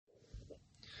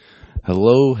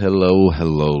Hello, hello,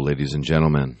 hello, ladies and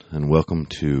gentlemen, and welcome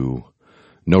to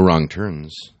No Wrong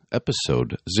Turns,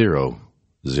 episode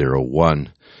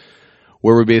 001,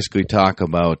 where we basically talk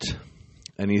about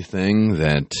anything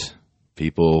that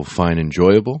people find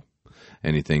enjoyable,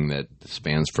 anything that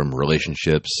spans from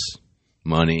relationships,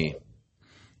 money,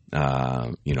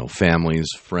 families,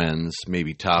 friends,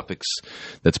 maybe topics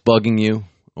that's bugging you,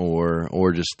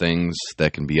 or just things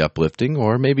that can be uplifting,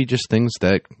 or maybe just things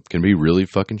that can be really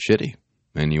fucking shitty,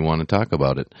 and you want to talk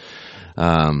about it.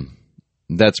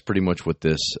 That's pretty much what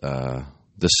the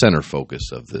center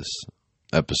focus of this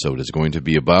episode is going to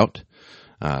be about,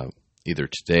 either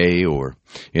today or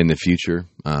in the future.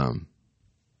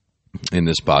 In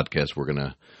this podcast, we're going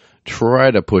to try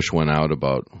to push one out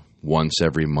about once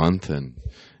every month, and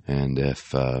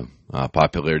if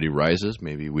popularity rises,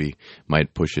 maybe we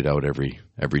might push it out every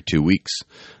 2 weeks.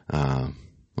 And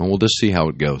we'll just see how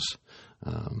it goes.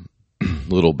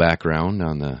 Little background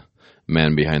on the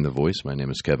man behind the voice. My name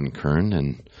is Kevin Kern,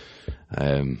 and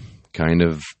I've kind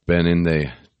of been in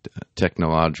the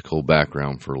technological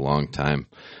background for a long time.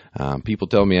 People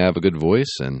tell me I have a good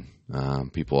voice, and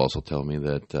people also tell me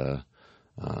that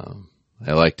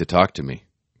I like to talk to me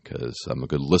because I'm a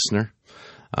good listener.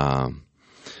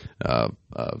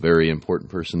 A very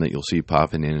important person that you'll see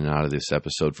popping in and out of this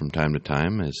episode from time to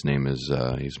time. His name is,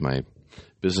 he's my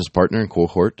business partner and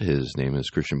cohort. His name is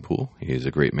Christian Poole. He's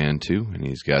a great man too, and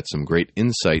he's got some great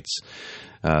insights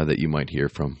that you might hear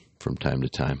from time to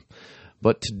time.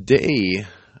 But today,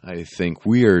 I think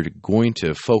we are going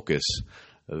to focus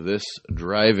this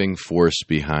driving force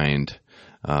behind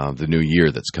the new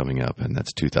year that's coming up, and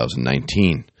that's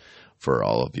 2019 for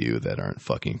all of you that aren't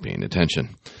fucking paying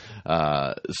attention.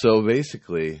 So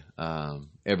basically,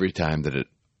 every time that it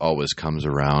always comes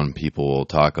around, people will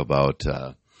talk about,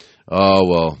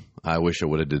 I wish I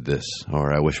would have did this,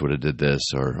 or I wish I would have did this,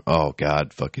 or, oh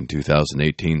God, fucking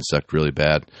 2018 sucked really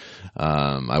bad.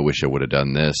 I wish I would have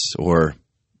done this, or,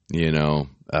 oh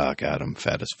God, I'm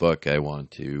fat as fuck. I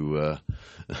want to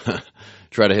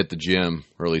try to hit the gym,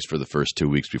 or at least for the first 2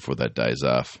 weeks before that dies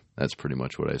off. That's pretty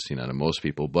much what I've seen out of most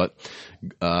people. But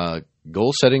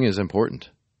goal setting is important.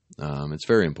 It's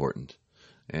very important.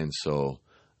 And so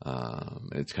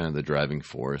it's kind of the driving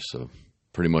force of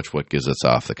pretty much what gets us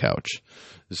off the couch.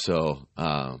 So,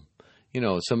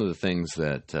 some of the things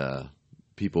that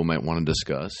people might want to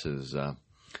discuss is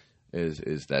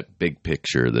that big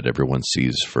picture that everyone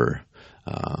sees for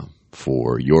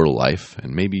your life,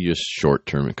 and maybe just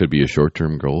short-term. It could be a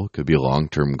short-term goal. It could be a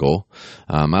long-term goal.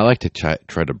 I like to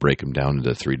try to break them down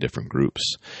into 3 different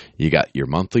groups. You got your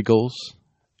monthly goals,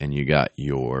 and you got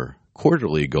your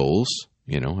quarterly goals,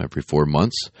 every 4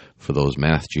 months for those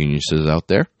math geniuses out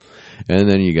there. And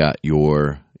then you got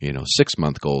your,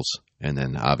 6-month goals, and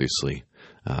then obviously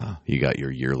you got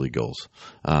your yearly goals.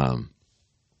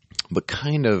 But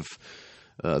kind of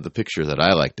the picture that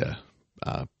I like to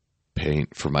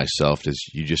paint for myself is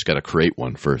you just got to create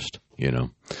one first,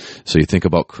 So you think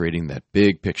about creating that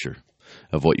big picture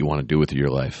of what you want to do with your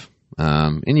life.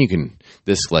 And you can,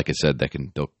 like I said,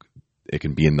 it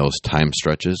can be in those time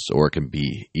stretches, or it can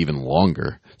be even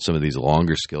longer. Some of these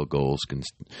longer scale goals can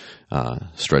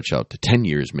stretch out to 10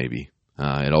 years maybe.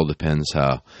 It all depends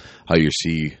how you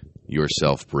see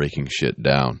yourself breaking shit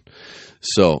down.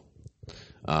 So,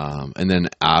 and then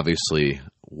obviously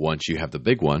once you have the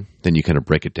big one, then you kind of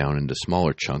break it down into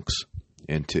smaller chunks,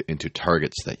 into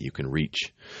targets that you can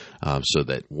reach, so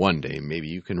that one day maybe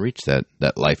you can reach that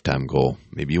lifetime goal.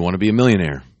 Maybe you want to be a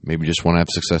millionaire. Maybe you just want to have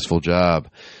a successful job.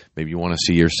 Maybe you want to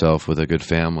see yourself with a good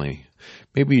family.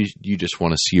 Maybe you just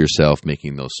want to see yourself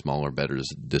making those smaller, better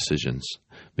decisions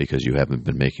because you haven't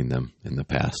been making them in the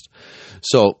past.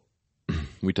 So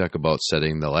we talk about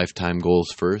setting the lifetime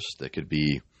goals first. That could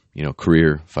be,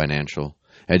 career, financial,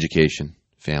 education,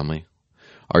 family,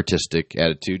 artistic,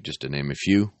 attitude, just to name a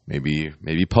few.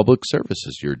 Maybe public service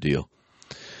is your deal.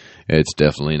 It's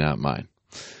definitely not mine.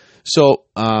 So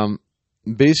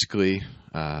basically,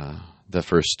 the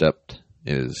first step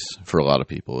is, for a lot of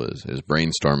people, is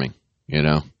brainstorming.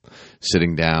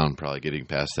 Sitting down, probably getting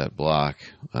past that block.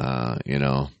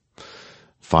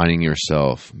 Finding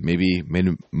yourself. Maybe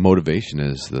motivation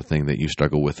is the thing that you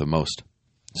struggle with the most.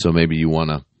 So maybe you want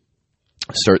to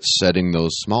start setting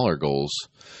those smaller goals.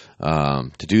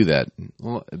 To do that,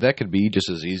 well, that could be just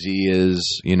as easy as,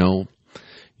 every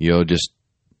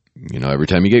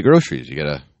time you get groceries, you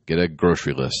gotta get a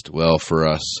grocery list. Well, for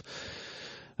us,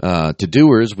 to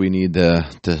doers, we need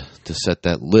to set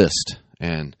that list,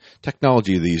 and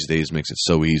technology these days makes it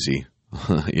so easy.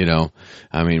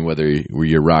 Whether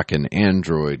you're rocking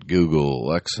Android, Google,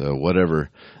 Alexa, whatever,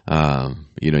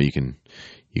 you can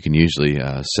you can usually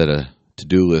set a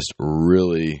to-do list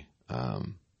really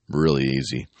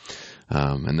easy.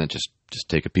 And then just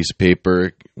take a piece of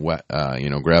paper,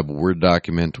 grab a Word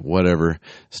document, whatever,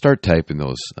 start typing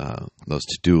those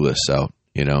to-do lists out,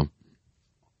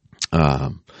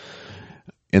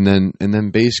 and then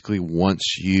basically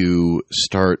once you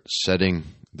start setting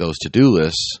those to-do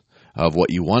lists of what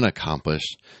you want to accomplish,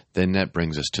 then that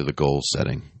brings us to the goal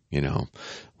setting,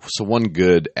 So one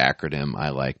good acronym I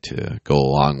like to go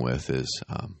along with is,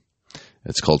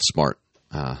 it's called SMART.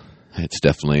 It's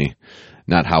definitely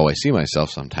not how I see myself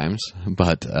sometimes,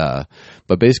 but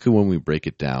basically when we break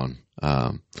it down,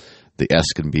 the S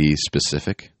can be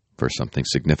specific for something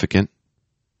significant,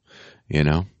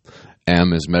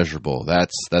 M is measurable.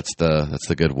 That's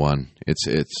the good one.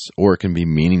 Or it can be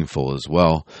meaningful as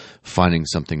well. Finding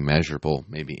something measurable,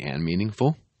 maybe, and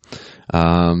meaningful,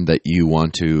 that you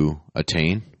want to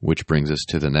attain, which brings us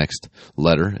to the next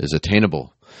letter, is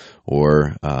attainable.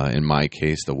 Or in my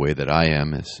case, the way that I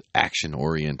am is action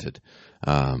oriented.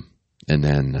 And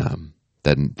then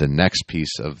the next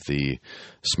piece of the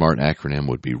SMART acronym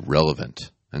would be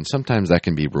relevant. And sometimes that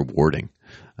can be rewarding.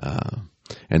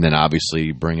 And then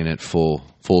obviously bringing it full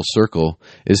circle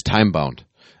is time bound,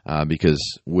 because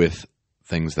with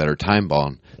things that are time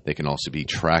bound, they can also be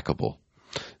trackable.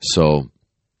 So,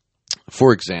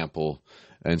 for example,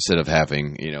 instead of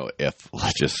having, if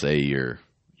let's just say you're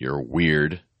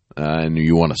weird and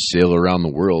you want to sail around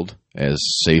the world, as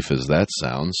safe as that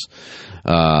sounds,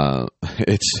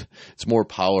 it's more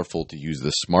powerful to use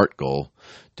the SMART goal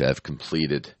to have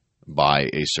completed by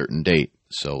a certain date.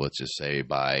 So let's just say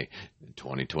by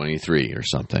 2023 or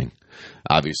something.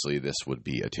 Obviously, this would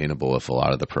be attainable if a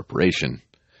lot of the preparation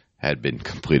had been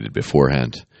completed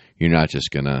beforehand. You're not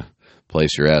just going to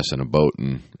place your ass in a boat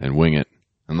and wing it,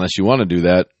 unless you want to do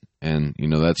that. And,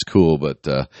 that's cool, but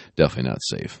definitely not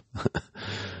safe. I'm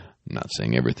not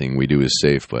saying everything we do is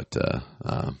safe, but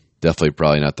definitely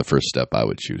probably not the first step I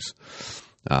would choose.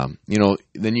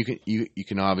 Then you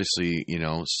can obviously,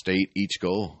 state each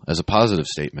goal as a positive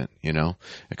statement,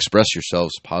 express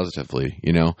yourselves positively,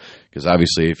 because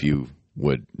obviously if you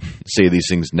would say these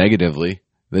things negatively,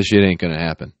 this shit ain't going to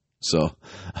happen. So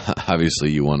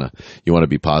obviously you want to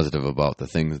be positive about the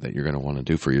things that you're going to want to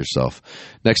do for yourself.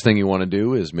 Next thing you want to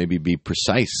do is maybe be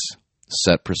precise,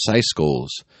 set precise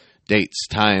goals, dates,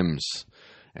 times,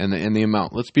 and the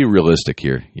amount. Let's be realistic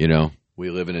here. We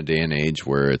live in a day and age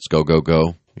where it's go, go,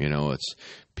 go. It's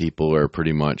people are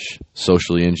pretty much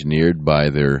socially engineered by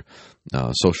their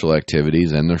social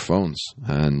activities and their phones.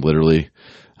 And literally,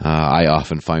 I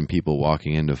often find people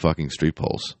walking into fucking street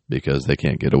poles because they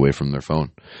can't get away from their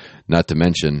phone. Not to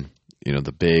mention,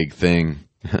 the big thing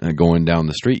going down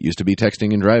the street used to be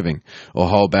texting and driving. Oh,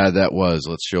 how bad that was!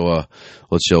 Let's show a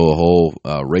whole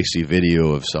racy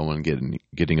video of someone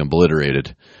getting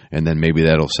obliterated, and then maybe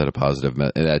that'll set a positive.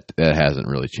 That hasn't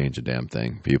really changed a damn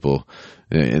thing. People,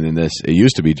 and in this, it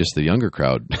used to be just the younger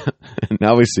crowd.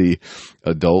 Now we see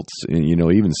adults, and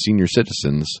even senior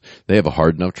citizens. They have a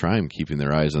hard enough time keeping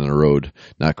their eyes on the road,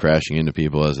 not crashing into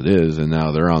people as it is, and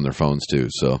now they're on their phones too.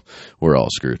 So we're all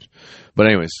screwed. But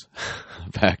anyways,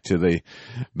 back to the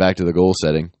goal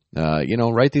setting.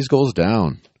 Write these goals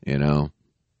down.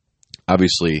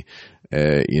 Obviously,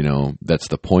 that's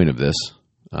the point of this,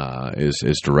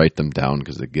 is to write them down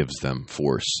because it gives them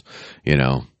force.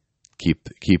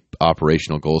 Keep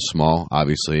operational goals small.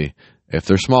 Obviously, if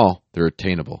they're small, they're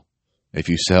attainable. If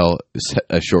you set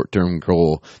a short-term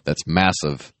goal that's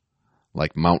massive,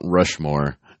 like Mount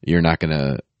Rushmore, you're not going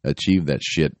to achieve that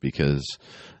shit because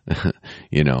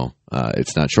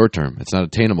it's not short-term, it's not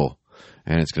attainable,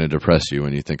 and it's going to depress you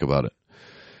when you think about it.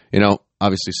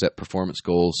 Obviously set performance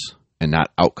goals and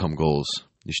not outcome goals.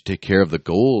 You should take care of the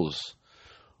goals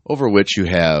over which you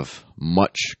have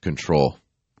much control.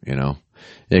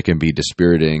 It can be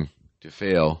dispiriting to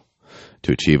fail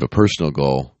to achieve a personal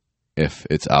goal if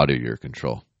it's out of your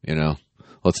control.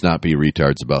 Let's not be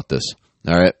retards about this.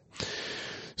 All right.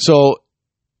 So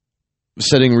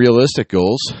setting realistic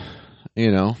goals,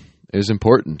 is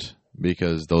important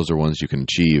because those are ones you can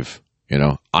achieve.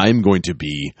 I'm going to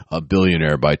be a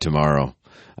billionaire by tomorrow.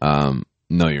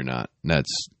 No, you're not.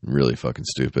 That's really fucking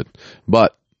stupid.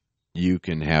 But you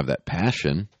can have that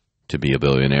passion to be a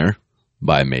billionaire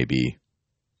by maybe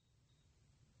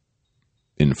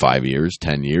in 5 years,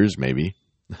 10 years, maybe.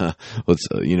 Let's,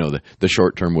 the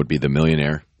short term would be the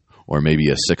millionaire or maybe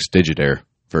a 6-digitaire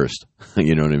first.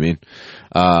 You know what I mean?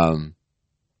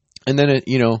 And then,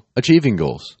 achieving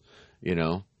goals,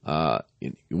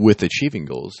 with achieving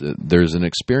goals, there's an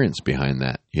experience behind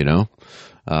that,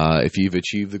 If you've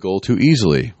achieved the goal too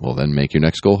easily, well, then make your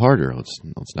next goal harder.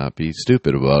 Let's not be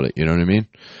stupid about it. You know what I mean?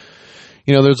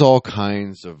 There's all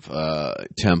kinds of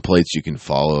templates you can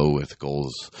follow with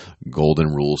goals, golden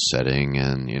rule setting,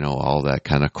 and all that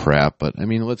kind of crap. But I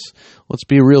mean, let's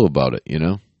be real about it.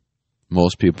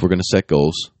 Most people are going to set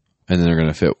goals, and then they're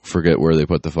going to forget where they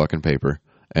put the fucking paper,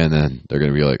 and then they're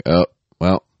going to be like, oh,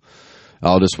 well,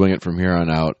 I'll just wing it from here on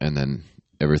out, and then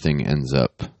everything ends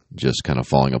up just kind of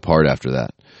falling apart after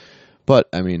that. But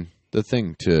I mean, the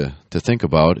thing to think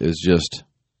about is just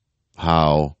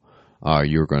how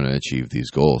you're going to achieve these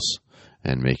goals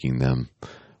and making them.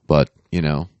 But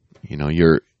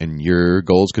your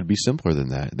goals could be simpler than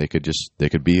that. They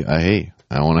could be, hey,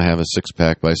 I want to have a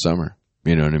 6-pack by summer.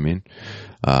 You know what I mean?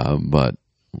 But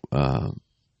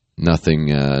nothing,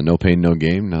 no pain, no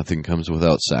gain. Nothing comes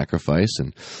without sacrifice,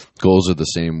 and goals are the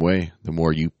same way. The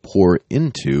more you pour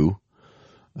into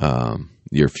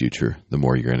your future, the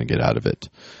more you're going to get out of it.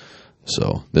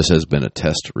 So this has been a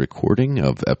test recording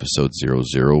of episode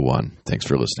 001. Thanks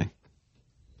for listening.